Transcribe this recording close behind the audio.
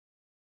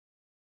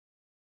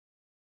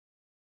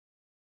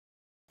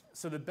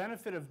So the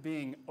benefit of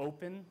being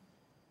open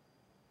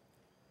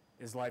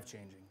is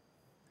life-changing.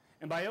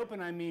 And by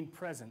open, I mean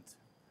present.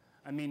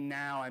 I mean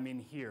now, I mean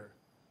here.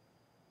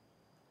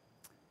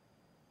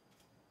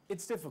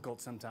 It's difficult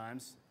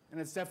sometimes,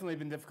 and it's definitely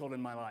been difficult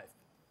in my life.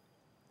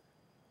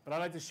 But I'd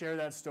like to share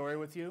that story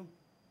with you,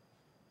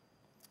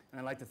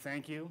 and I'd like to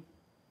thank you.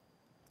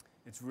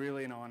 It's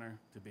really an honor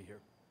to be here.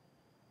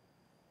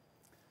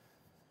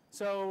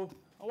 So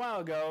a while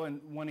ago,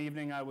 and one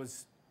evening, I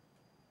was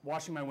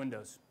washing my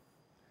windows,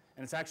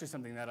 and it's actually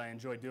something that I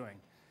enjoy doing.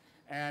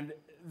 And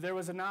there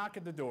was a knock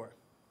at the door,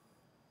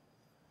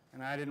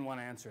 and I didn't want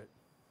to answer it.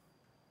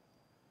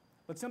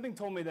 But something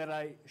told me that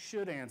I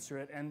should answer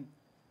it and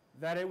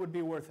that it would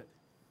be worth it.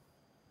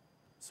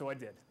 So I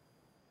did,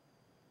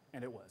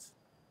 and it was.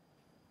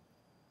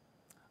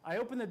 I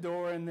opened the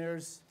door, and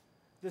there's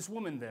this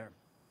woman there,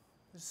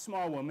 this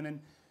small woman, and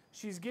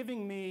she's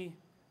giving me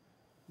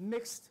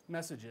mixed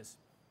messages.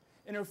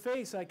 In her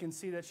face, I can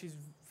see that she's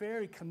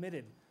very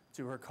committed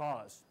to her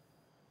cause.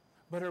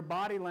 But her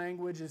body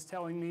language is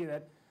telling me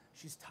that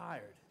she's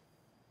tired,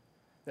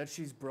 that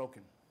she's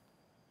broken.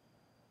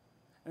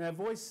 And that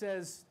voice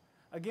says,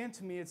 again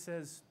to me, it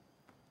says,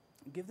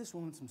 give this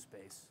woman some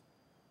space.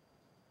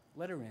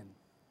 Let her in.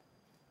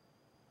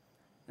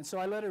 And so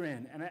I let her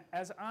in. And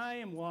as I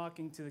am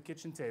walking to the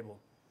kitchen table,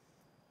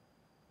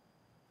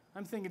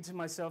 I'm thinking to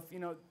myself, you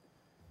know,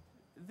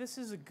 this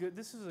is a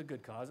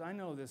good cause. I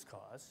know this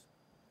cause.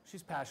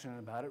 She's passionate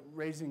about it,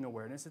 raising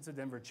awareness. It's a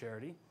Denver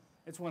charity.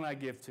 It's one I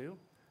give to.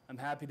 I'm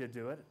happy to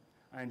do it.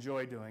 I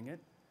enjoy doing it.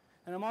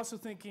 And I'm also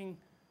thinking,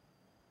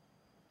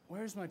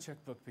 where's my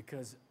checkbook?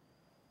 Because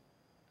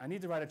I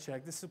need to write a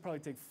check. This will probably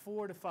take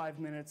 4 to 5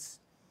 minutes.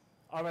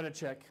 I'll write a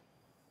check.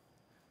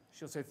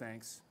 She'll say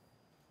thanks.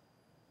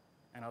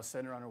 And I'll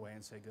send her on her way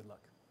and say good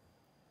luck.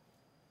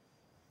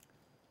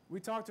 We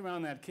talked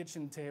around that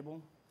kitchen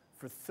table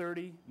for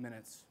 30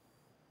 minutes.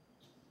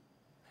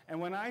 And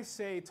when I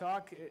say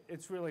talk,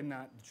 it's really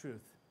not the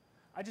truth.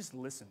 I just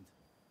listened.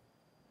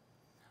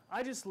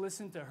 I just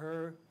listened to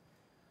her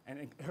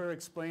and her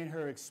explain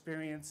her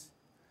experience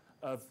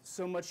of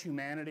so much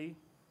humanity,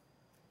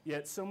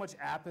 yet so much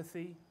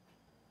apathy,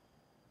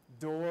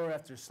 door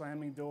after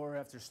slamming door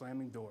after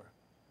slamming door.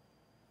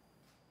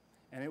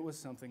 And it was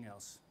something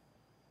else.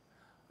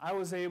 I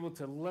was able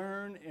to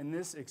learn in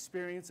this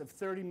experience of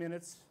 30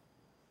 minutes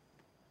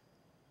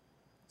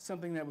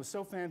something that was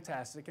so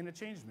fantastic, and it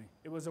changed me.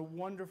 It was a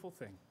wonderful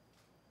thing.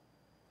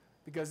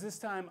 Because this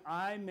time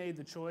I made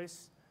the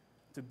choice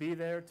to be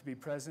there, to be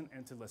present,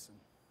 and to listen.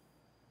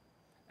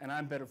 And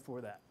I'm better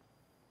for that.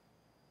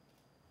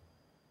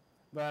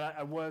 But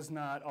I was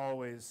not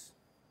always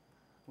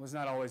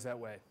that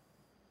way.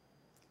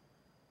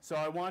 So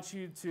I want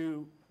you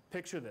to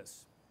picture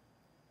this,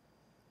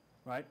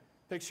 right?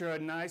 Picture a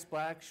nice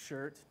black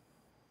shirt,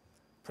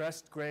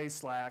 pressed gray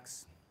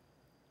slacks,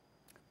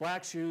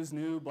 black shoes,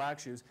 new black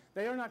shoes.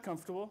 They are not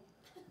comfortable,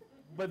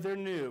 but they're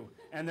new,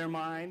 and they're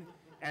mine,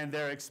 and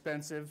they're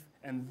expensive,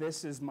 and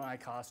this is my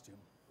costume.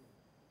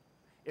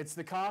 It's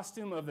the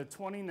costume of the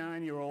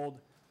 29-year-old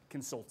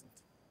consultant.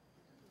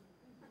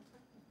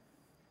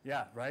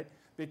 Yeah, right?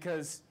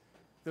 Because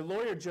the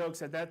lawyer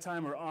jokes at that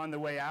time were on the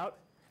way out,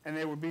 and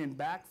they were being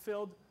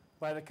backfilled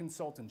by the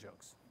consultant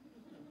jokes.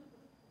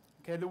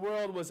 Okay, the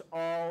world was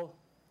all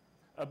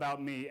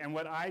about me and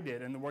what I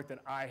did and the work that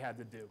I had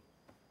to do.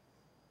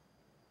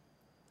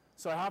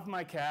 So I hop in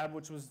my cab,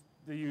 which was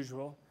the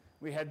usual.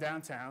 We head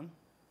downtown,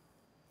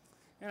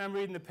 and I'm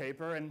reading the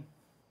paper, and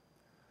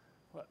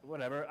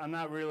whatever. I'm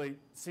not really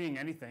seeing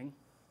anything.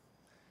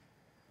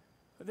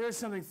 But there's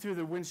something through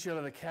the windshield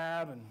of the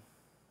cab, and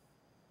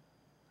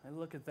I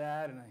look at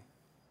that, and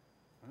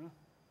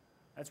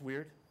that's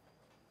weird.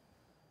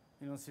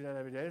 You don't see that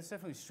every day. It's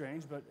definitely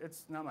strange, but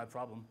it's not my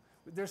problem.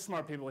 There's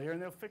smart people here,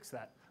 and they'll fix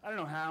that. I don't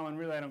know how, and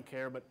really I don't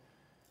care, but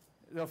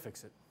they'll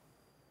fix it.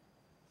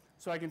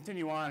 So I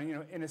continue on. You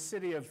know, in a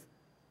city of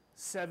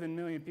 7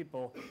 million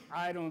people,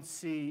 I don't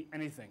see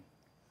anything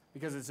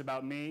because it's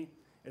about me,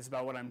 it's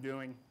about what I'm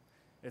doing,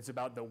 it's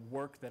about the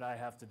work that I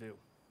have to do.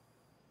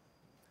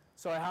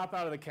 So I hop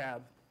out of the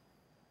cab,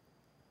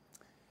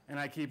 and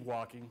I keep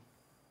walking.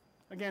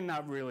 Again,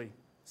 not really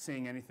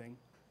seeing anything.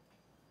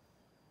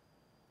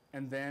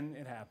 And then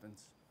it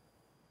happens.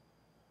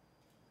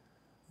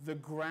 The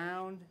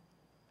ground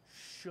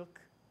shook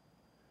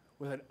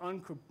with an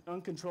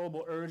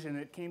uncontrollable urge, and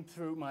it came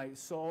through my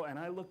soul, and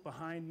I look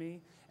behind me,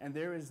 and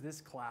there is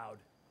this cloud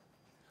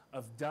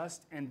of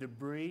dust and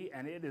debris,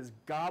 and it is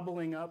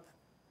gobbling up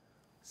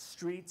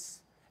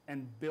streets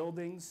and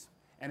buildings,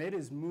 and it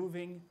is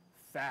moving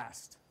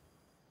fast.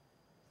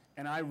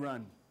 And I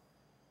run.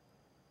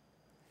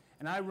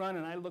 And I run,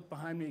 and I look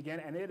behind me again,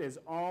 and it is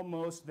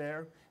almost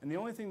there, and the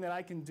only thing that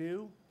I can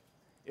do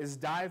is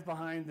dive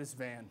behind this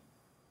van.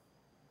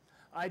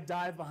 I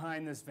dive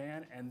behind this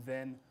van, and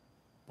then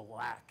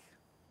black.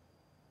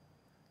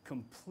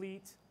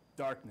 Complete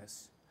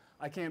darkness.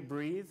 I can't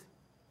breathe.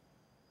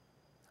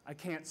 I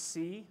can't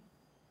see.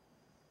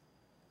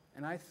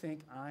 And I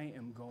think I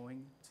am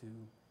going to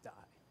die.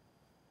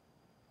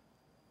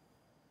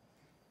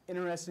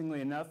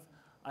 Interestingly enough,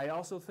 I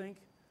also think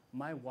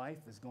my wife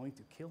is going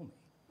to kill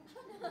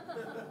me.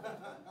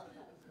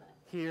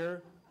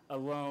 Here,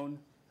 alone,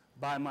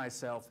 by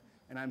myself,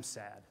 and I'm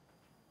sad.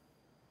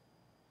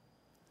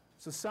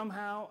 So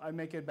somehow I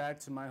make it back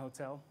to my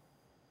hotel,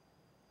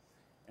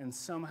 and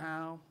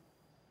somehow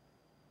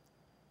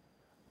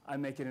I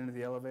make it into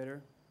the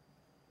elevator,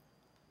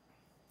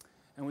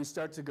 and we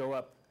start to go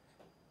up,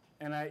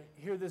 and I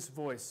hear this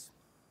voice,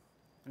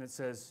 and it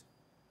says,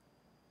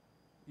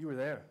 "You were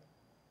there."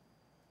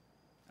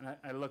 And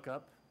I look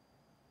up,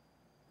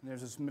 and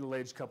there's this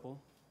middle-aged couple,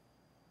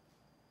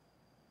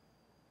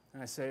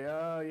 and I say,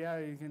 "Oh, yeah,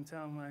 you can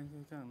tell my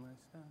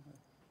stuff."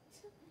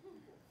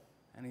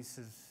 And he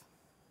says,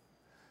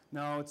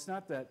 "No, it's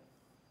not that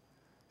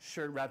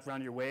shirt wrapped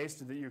around your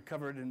waist or that you're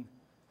covered in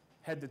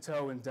head to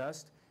toe in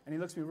dust." And he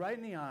looks me right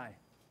in the eye,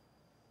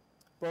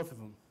 both of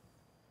them.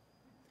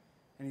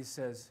 And he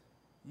says,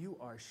 "You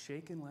are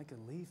shaking like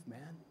a leaf,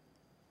 man.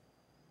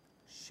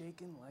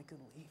 Shaking like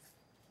a leaf."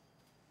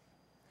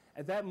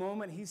 At that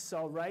moment, he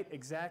saw right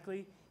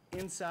exactly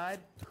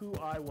inside who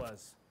I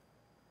was.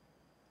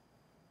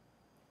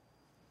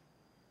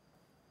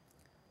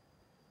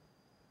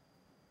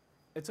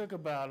 It took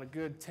about a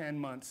good 10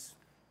 months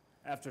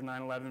after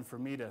 9/11 for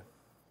me to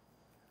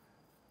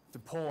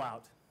pull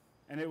out.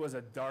 And it was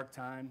a dark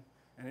time,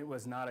 and it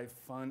was not a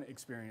fun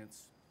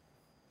experience.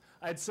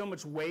 I had so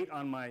much weight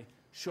on my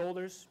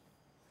shoulders.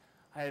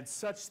 I had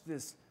such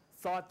this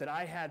thought that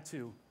I had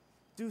to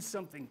do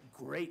something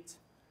great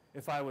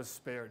if I was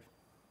spared.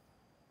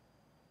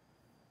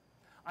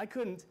 I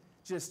couldn't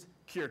just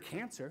cure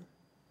cancer.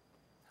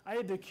 I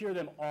had to cure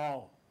them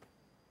all.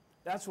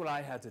 That's what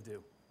I had to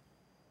do.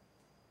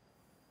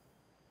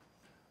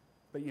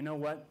 But you know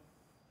what?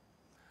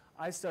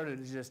 I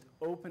started to just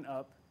open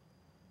up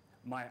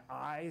my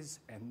eyes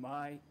and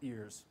my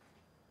ears.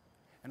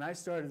 And I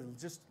started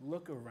to just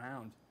look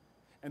around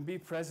and be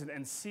present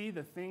and see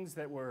the things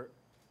that were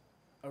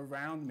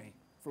around me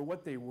for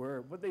what they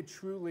were, what they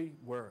truly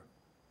were.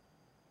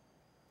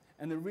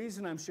 And the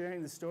reason I'm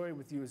sharing this story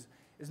with you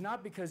is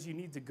not because you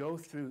need to go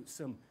through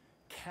some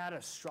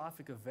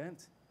catastrophic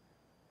event.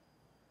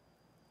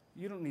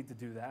 You don't need to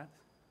do that.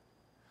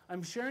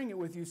 I'm sharing it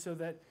with you so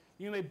that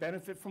you may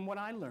benefit from what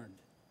I learned.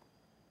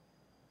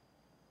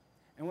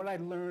 And what I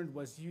learned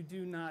was you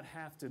do not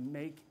have to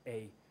make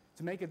a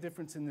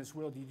difference in this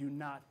world, you do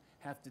not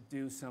have to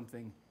do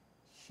something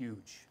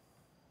huge.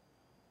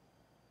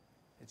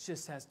 It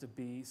just has to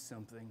be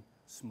something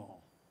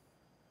small.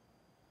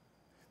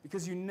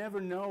 Because you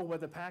never know what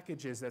the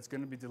package is that's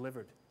going to be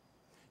delivered.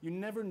 You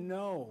never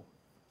know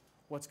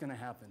what's going to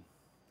happen.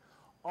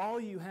 All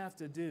you have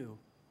to do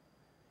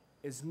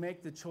is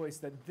make the choice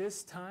that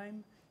this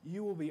time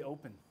you will be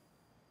open.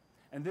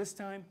 And this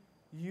time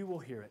you will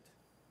hear it.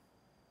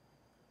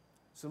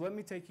 So let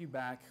me take you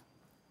back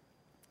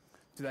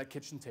to that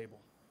kitchen table.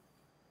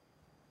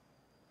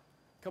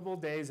 A couple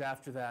of days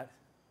after that,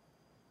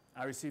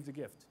 I received a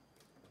gift.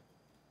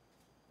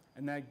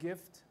 And that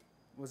gift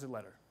was a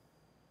letter.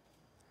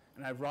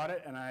 And I brought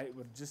it, and I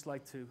would just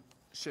like to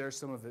share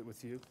some of it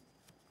with you.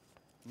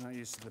 I'm not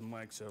used to the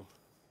mic, so.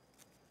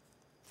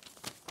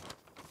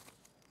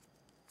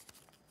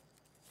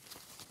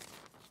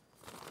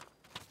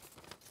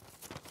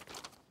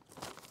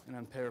 And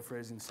I'm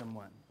paraphrasing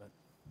somewhat, but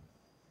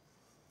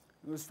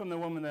it was from the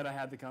woman that I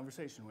had the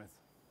conversation with.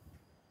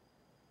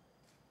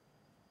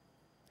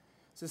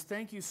 It says,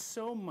 "Thank you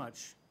so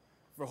much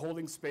for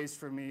holding space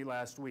for me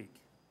last week.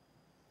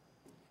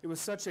 It was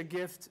such a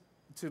gift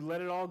to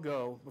let it all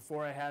go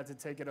before I had to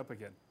take it up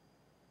again.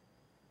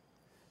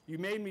 You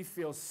made me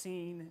feel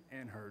seen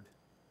and heard.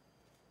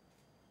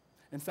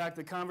 In fact,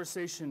 the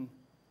conversation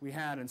we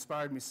had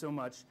inspired me so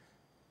much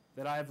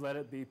that I have let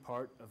it be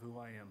part of who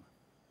I am."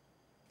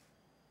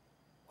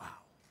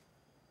 Wow.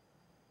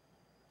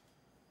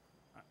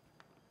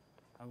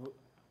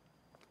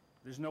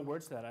 There's no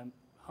words to that. I'm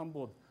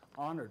humbled,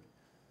 honored.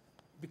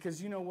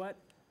 Because you know what?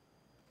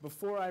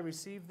 Before I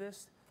received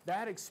this,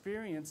 that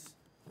experience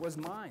was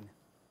mine.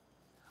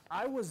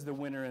 I was the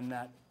winner in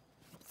that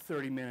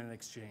 30-minute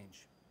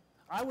exchange.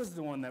 I was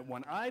the one that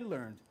won. I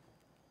learned.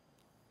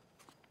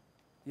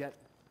 Yet,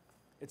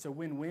 it's a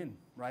win-win,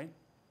 right?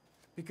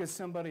 Because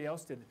somebody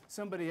else did it.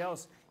 Somebody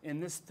else in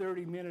this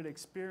 30-minute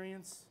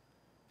experience,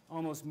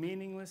 almost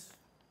meaningless,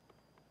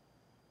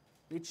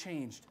 they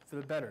changed for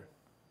the better.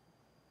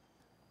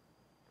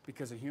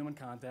 Because of human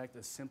contact,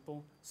 a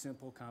simple,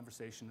 simple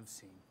conversation of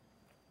seeing.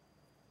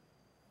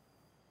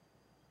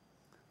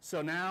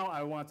 So now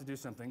I want to do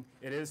something.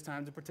 It is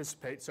time to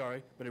participate,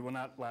 sorry, but it will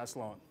not last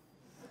long.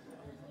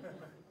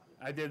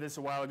 I did this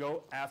a while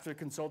ago after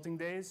consulting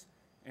days,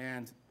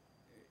 and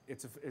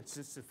it's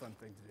just a fun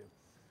thing to do.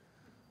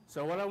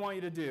 So what I want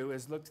you to do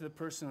is look to the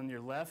person on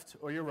your left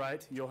or your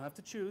right. You'll have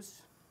to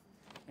choose.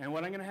 And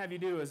what I'm going to have you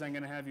do is I'm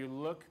going to have you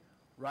look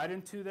right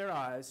into their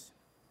eyes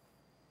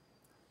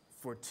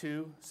for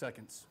 2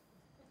 seconds.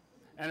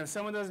 And if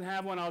someone doesn't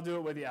have one, I'll do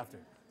it with you after,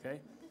 okay?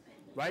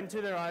 Right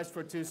into their eyes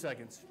for 2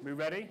 seconds. We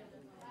ready?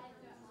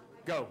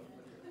 Go.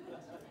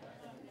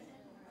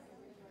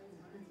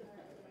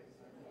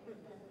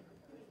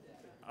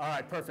 All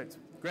right, perfect.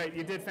 Great,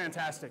 you did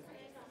fantastic.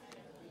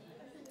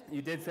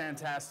 You did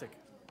fantastic.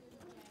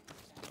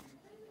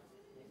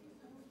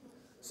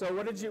 So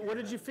what did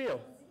you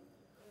feel?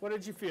 What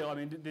did you feel? I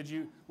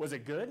mean, was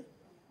it good?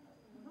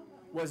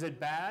 Was it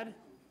bad?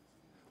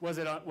 Was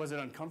it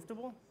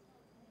uncomfortable?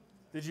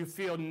 Did you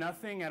feel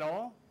nothing at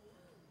all?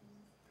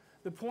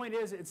 The point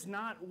is, it's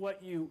not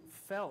what you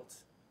felt.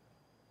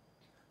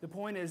 The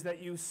point is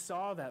that you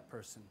saw that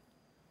person.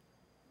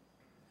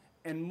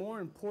 And more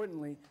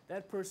importantly,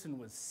 that person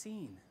was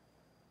seen.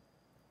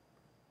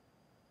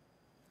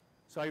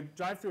 So I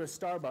drive through a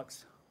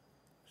Starbucks,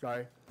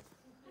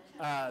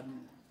 a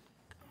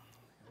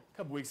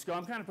couple weeks ago.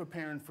 I'm kind of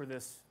preparing for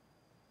this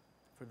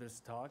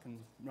talk and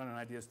running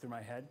ideas through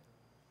my head.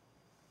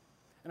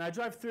 And I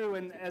drive through,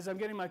 and as I'm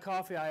getting my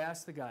coffee, I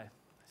ask the guy,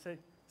 I say,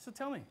 so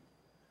tell me,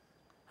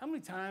 how many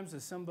times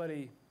does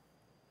somebody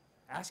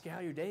ask you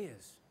how your day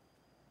is?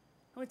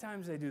 How many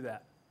times do they do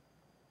that?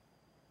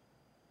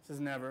 He says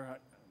never,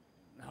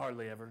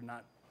 hardly ever,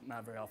 not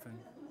very often.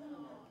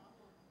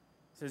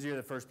 He says you're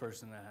the first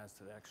person that has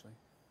to, actually.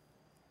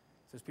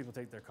 He says people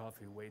take their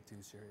coffee way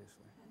too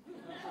seriously.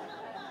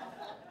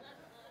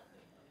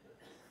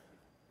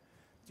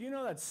 Do you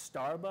know that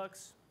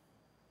Starbucks,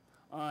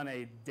 on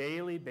a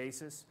daily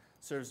basis,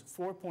 serves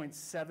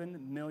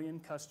 4.7 million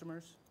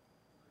customers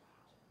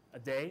a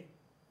day?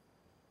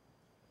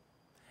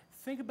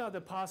 Think about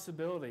the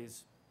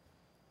possibilities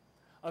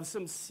of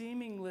some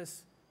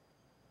seamless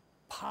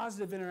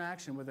positive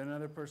interaction with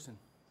another person.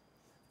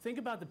 Think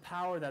about the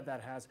power that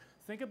has.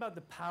 Think about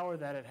the power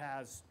that it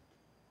has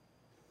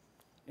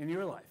in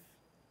your life.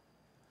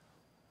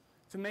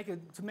 To make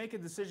a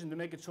decision, to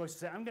make a choice, to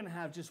say, I'm going to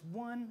have just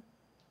one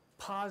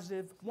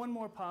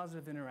more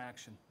positive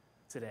interaction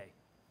today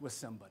with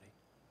somebody.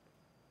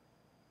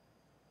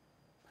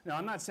 Now,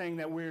 I'm not saying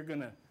that we're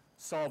going to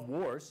solve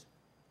wars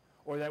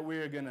or that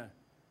we're going to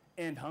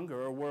end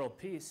hunger or world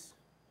peace,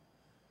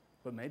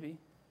 but maybe.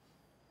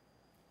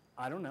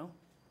 I don't know.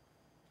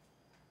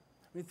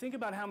 I mean, think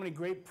about how many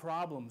great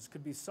problems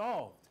could be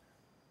solved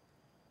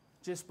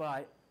just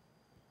by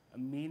a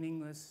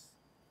meaningless,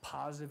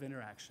 positive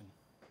interaction.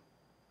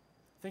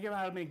 Think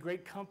about how many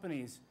great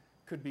companies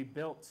could be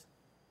built.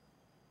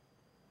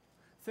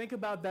 Think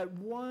about that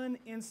one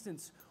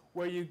instance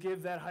where you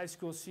give that high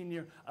school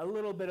senior a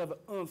little bit of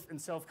oomph and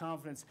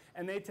self-confidence,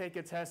 and they take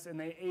a test and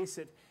they ace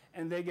it,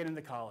 and they get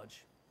into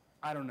college.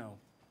 I don't know.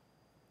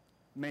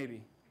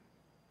 Maybe.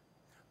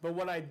 But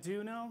what I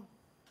do know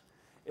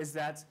is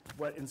that's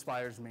what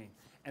inspires me.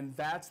 And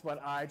that's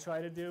what I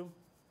try to do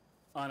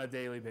on a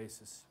daily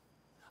basis.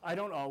 I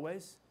don't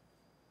always,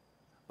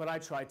 but I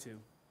try to.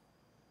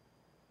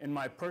 In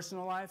my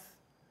personal life,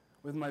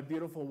 with my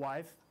beautiful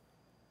wife,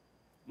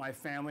 my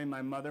family,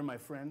 my mother, my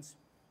friends.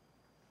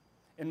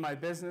 In my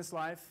business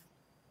life,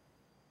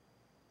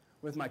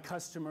 with my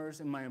customers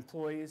and my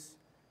employees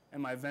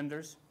and my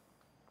vendors.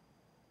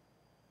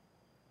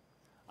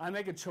 I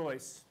make a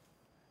choice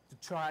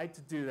to try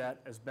to do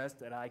that as best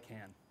that I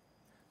can.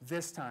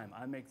 This time,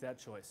 I make that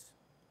choice.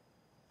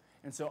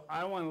 And so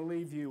I want to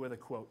leave you with a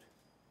quote.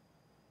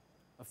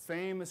 A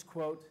famous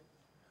quote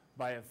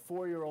by a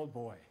 4-year-old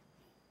boy.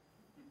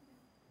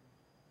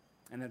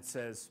 And it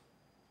says,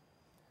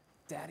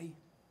 "Daddy,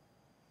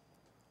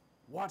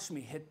 watch me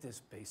hit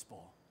this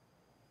baseball."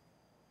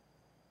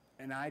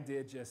 And I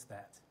did just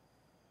that.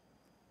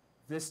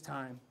 This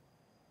time,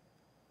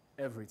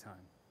 every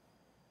time.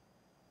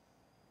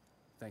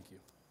 Thank you.